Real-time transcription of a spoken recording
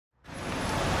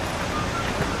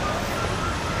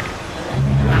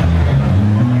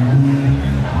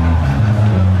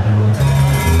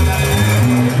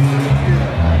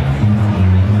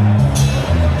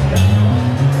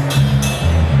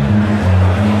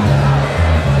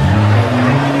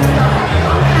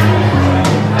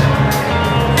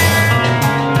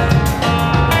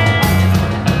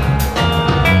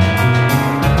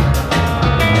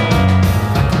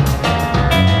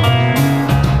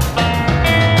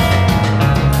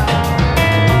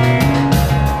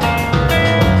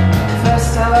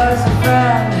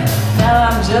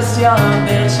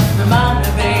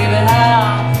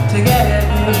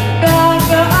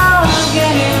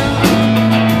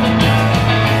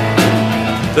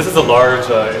This is a large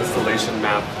installation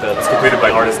map that was completed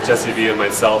by artist Cioffi and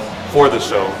myself for the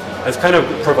show. It kind of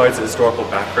provides a historical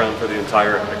background for the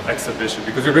entire exhibition,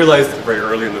 because we realized very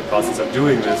early in the process of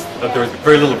doing this that there was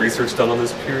very little research done on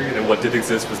this period, and what did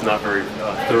exist was not very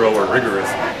thorough or rigorous.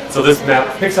 So this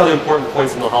map picks out important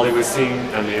points in the Hollywood scene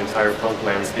and the entire punk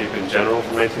landscape in general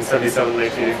from 1977 to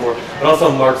 1984, but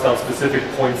also marks out specific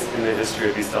points in the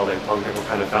history of East LA punk that were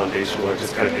kind of foundational or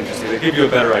just kind of interesting. They give you a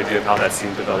better idea of how that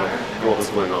scene developed and what was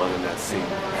going on in that scene.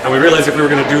 And we realized if we were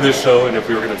going to do this show and if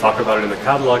we were going to talk about it in the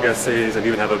catalog essays and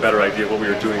even have a better idea of what we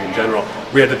were doing in general,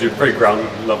 we had to do very ground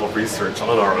level research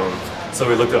on our own. So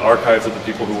we looked at archives of the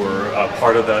people who were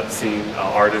part of that scene,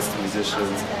 artists,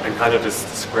 musicians, and kind of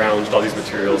just scrounged all these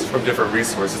materials from different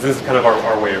resources. This is kind of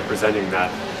our way of presenting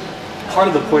that. Part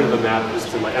of the point of the map is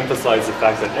to emphasize the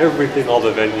fact that everything, all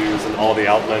the venues and all the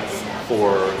outlets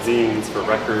for zines, for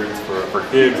records, for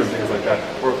gigs and things like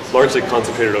that were largely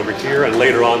concentrated over here, and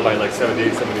later on by like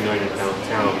 78, 79 in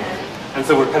downtown. And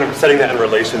so we're kind of setting that in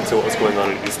relation to what was going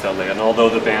on in East LA. And although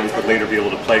the bands would later be able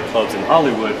to play clubs in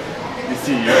Hollywood, you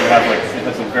see you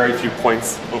have some very few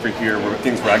points over here where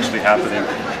things were actually happening.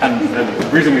 And the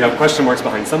reason we have question marks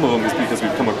behind some of them is because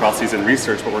we've come across these in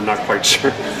research, but we're not quite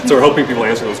sure. So we're hoping people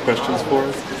answer those questions for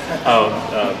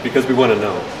us, because we want to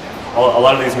know. A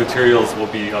lot of these materials will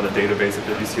be on a database at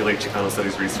the UCLA Chicano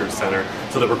Studies Research Center,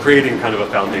 so that we're creating kind of a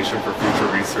foundation for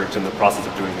future research in the process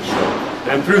of doing the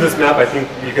show. And through this map, I think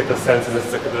you get the sense, and this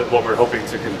is what we're hoping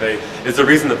to convey, is the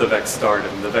reason that the VEX started.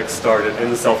 And the VEX started in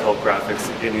the self-help graphics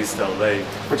in East LA,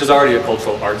 which is already a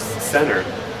cultural arts center.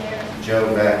 Joe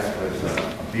VEX was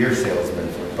a beer salesman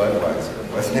for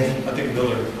Budweiser, wasn't he? I think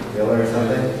Miller. Miller or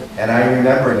something. And I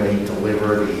remember he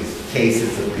delivered these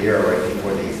cases of beer right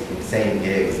before these insane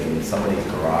gigs in somebody's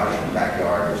garage or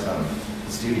backyard or some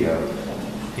studio.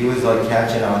 He was like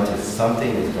catching on to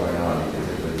something was going on, because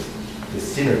it was the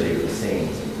synergy of the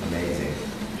scenes was amazing.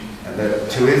 And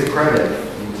to his credit,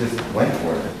 he just went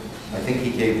for it. I think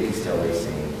he gave the East LA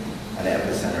scene an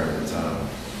epicenter of its own.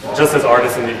 Just as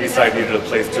artists in the East Side needed a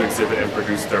place to exhibit and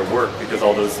produce their work, because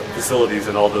all those facilities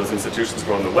and all those institutions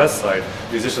were on the West Side,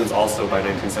 musicians also by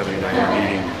 1979 were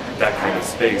needing that kind of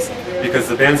space, because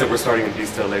the bands that were starting in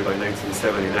East LA by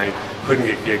 1979 couldn't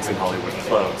get gigs in Hollywood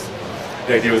clubs.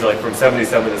 The idea was like from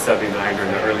 77 to 79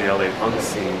 during the early LA punk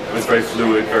scene, it was very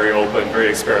fluid, very open, very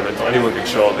experimental. Anyone could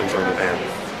show up and join the band.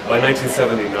 By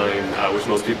 1979, which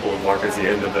most people would mark as the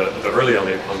end of the early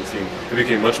LA punk scene, it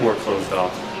became much more closed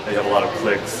off. You have a lot of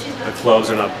cliques. The clubs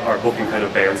are booking kind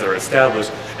of bands that are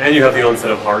established, and you have the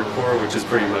onset of hardcore, which is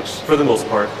pretty much, for the most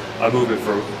part, a movement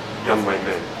for young white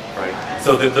men, right?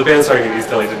 So the band starting in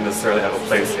East LA didn't necessarily have a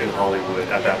place in Hollywood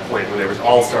at that point, when they were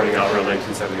all starting out around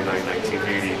 1979,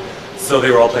 1980. So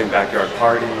they were all playing backyard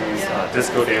parties,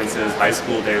 disco dances, high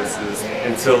school dances,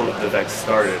 until the VEX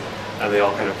started. And they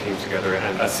all kind of came together,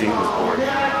 and a scene was born,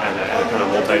 and a kind of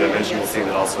multi-dimensional scene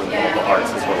that also involved the arts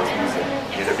as well as music.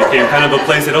 And it became kind of a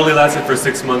place. It only lasted for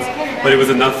 6 months, but it was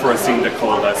enough for a scene to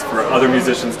coalesce, for other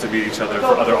musicians to meet each other,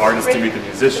 for other artists to meet the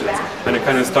musicians, and it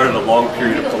kind of started a long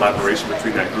period of collaboration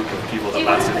between that group of people that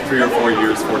lasted 3 or 4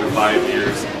 years, 4 to 5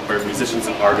 years, where musicians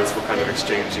and artists were kind of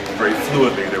exchanging very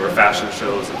fluidly. There were fashion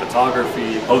shows and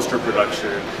photography, poster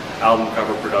production, album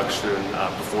cover production,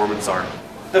 performance art.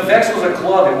 The VEX was a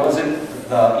club, it wasn't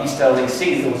the East LA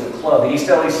scene, it was a club. The East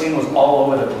LA scene was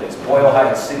all over the place. Boyle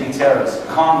Heights, City Terrace,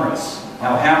 Commerce,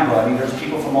 Alhambra. I mean, there's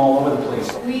people from all over the place.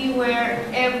 We were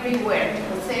everywhere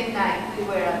the same night. We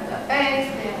were at the VEX,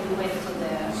 then we went to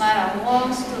the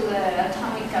Maramons, to the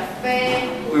Atomic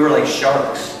Cafe. We were like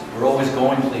sharks. We were always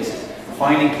going places.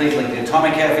 Finding places, like the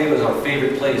Atomic Cafe was our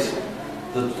favorite place.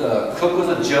 The cook was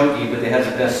a junkie, but they had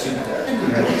the best soup there.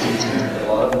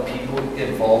 A lot of the people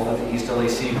involved with the East LA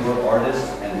scene were artists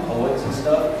and poets and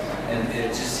stuff, and it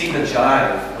just seemed to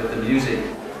jive with the music.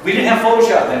 We didn't have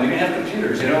Photoshop then, we didn't have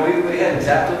computers, you know, we had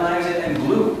X-Acto knives and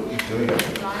glue. Doing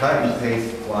cut and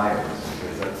paste flyers,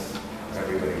 because that's what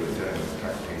everybody was doing, was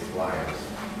cut and paste flyers.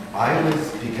 I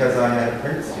was, because I had a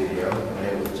print studio, and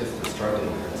it was just a struggling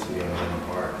print studio in Menlo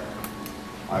Park,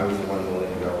 I was the one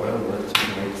willing to go, well, let's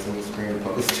just make some screen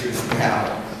posters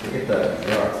now. Look at the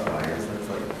Xerox flyers, let's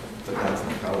like put down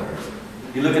some colors.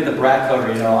 You look at the Brat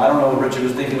cover, you know, I don't know what Richard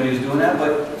was thinking when he was doing that,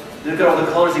 but look at all the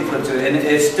colors he put to it, and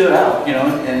it stood out, you know,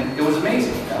 and it was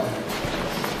amazing. You know?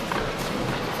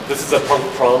 This is a punk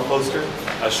prom poster,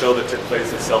 a show that took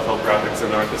place at Self-Help Graphics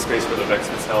in Art, the space where the VEX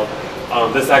was held.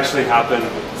 This actually happened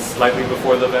slightly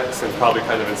before the VEX, and probably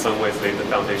kind of in some ways laid the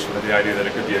foundation for the idea that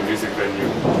it could be a music venue.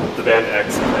 The band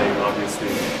X playing, obviously.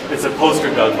 It's a poster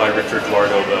done by Richard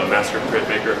Eduardo, the master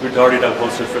printmaker, who'd already done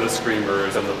posters for the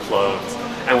Screamers and the Plugs,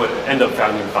 and would end up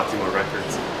founding Fatima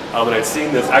Records. And I'd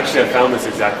seen this, actually I found this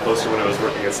exact poster when I was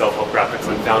working at Self-Help Graphics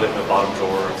and found it in the bottom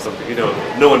drawer of something, you know,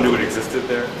 no one knew it existed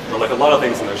there. But like a lot of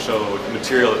things in the show,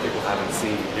 material that people haven't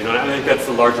seen, you know, and I think that's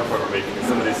the larger point we're making, is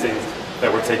some of these things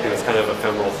that we're taking as kind of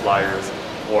ephemeral flyers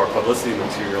or publicity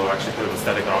material are actually kind of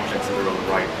aesthetic objects in their own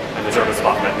right, and they serve a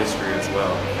spot in that history as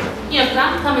well. You know, because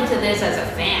I'm coming to this as a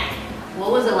fan.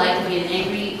 What was it like to be an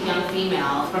angry young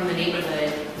female from the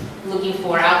neighborhood looking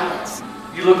for outlets?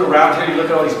 You look around here, you look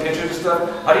at all these pictures and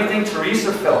stuff. How do you think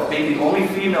Teresa felt, being the only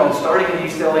female starting in the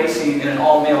East LA scene in an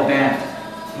all-male band?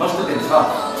 Must have been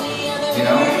tough, you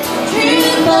know?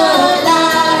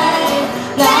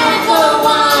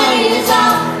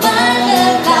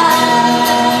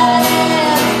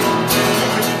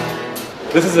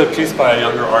 This is a piece by a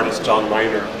younger artist, John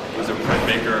Miner, who's a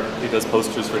printmaker. He does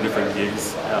posters for different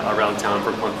gigs around town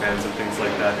for punk bands and things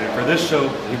like that. And for this show,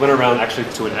 he went around actually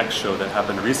to an X show that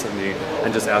happened recently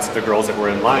and just asked the girls that were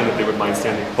in line if they would mind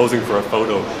standing posing for a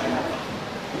photo.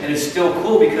 And it's still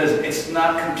cool because it's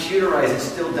not computerized, it's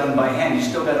still done by hand. You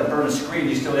still got to burn a screen,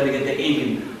 you still got to get the ink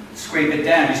and scrape it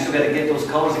down, you still got to get those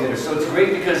colors together. So it's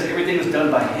great because everything is done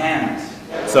by hand.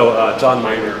 So John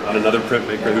Miner, another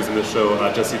printmaker who's in the show,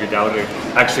 Cioffi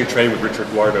actually trained with Richard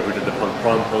Guarda, who did the Punk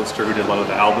Prom poster, who did a lot of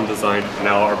the album design, and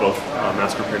now are both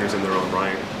master printers in their own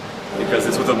right. Because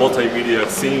this was a multimedia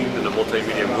scene and a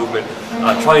multimedia movement,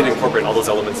 trying to incorporate all those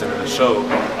elements into the show.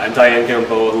 And Diane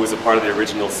Gamboa, who was a part of the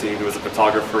original scene, who was a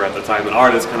photographer at the time, an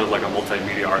artist, kind of like a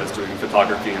multimedia artist doing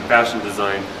photography and fashion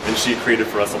design, and she created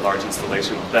for us a large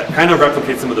installation that kind of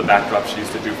replicates some of the backdrops she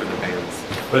used to do for the bands.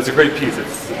 But it's a great piece.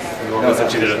 It's enormous, and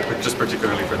she did it just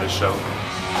particularly for this show.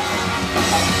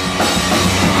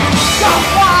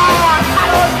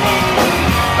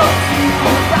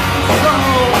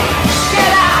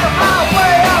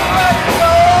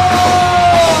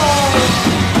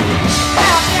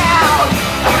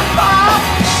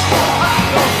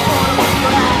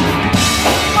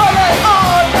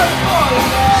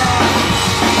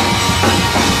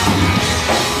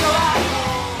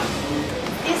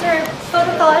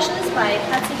 By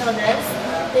Patsy Valdez.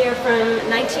 They are from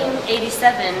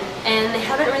 1987, and they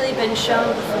haven't really been shown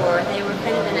before. They were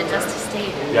kind of in a dusty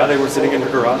state. Yeah, they were sitting in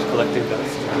her garage collecting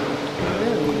dust.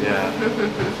 Really? Yeah.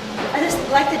 I just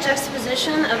like the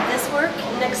juxtaposition of this work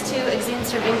next to Exene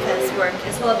Cervinka's work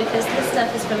as well, because this stuff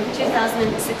is from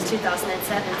 2006-2007,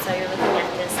 so you're looking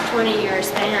at this 20-year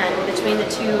span between the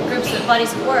two groups of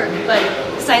bodies of work, but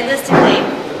stylistically,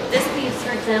 this piece,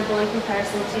 for example, in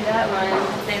comparison to that one,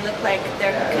 they look like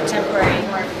they're contemporary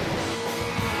work.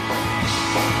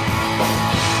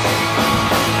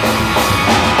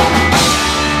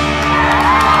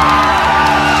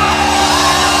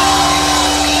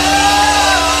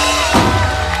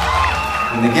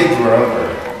 When the gigs were over,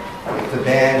 the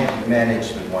band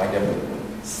managed to wind up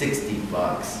with $60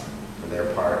 for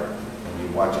their part. When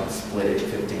you watch them split it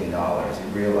 $15, you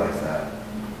realize that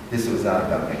this was not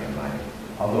about making money.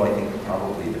 Although I think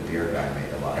probably the beer guy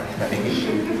made a lot of money.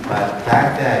 But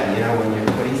back then, you know, when you're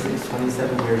 26,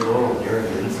 27 years old, you're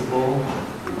invincible.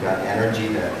 You've got energy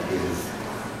that is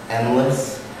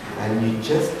endless. And you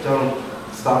just don't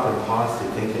stop and pause to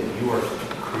think that you are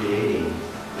creating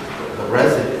the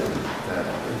residue.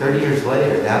 30 years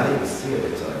later, now that you see it,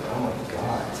 it's like, oh my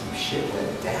God, some shit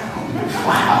went down.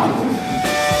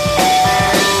 Wow.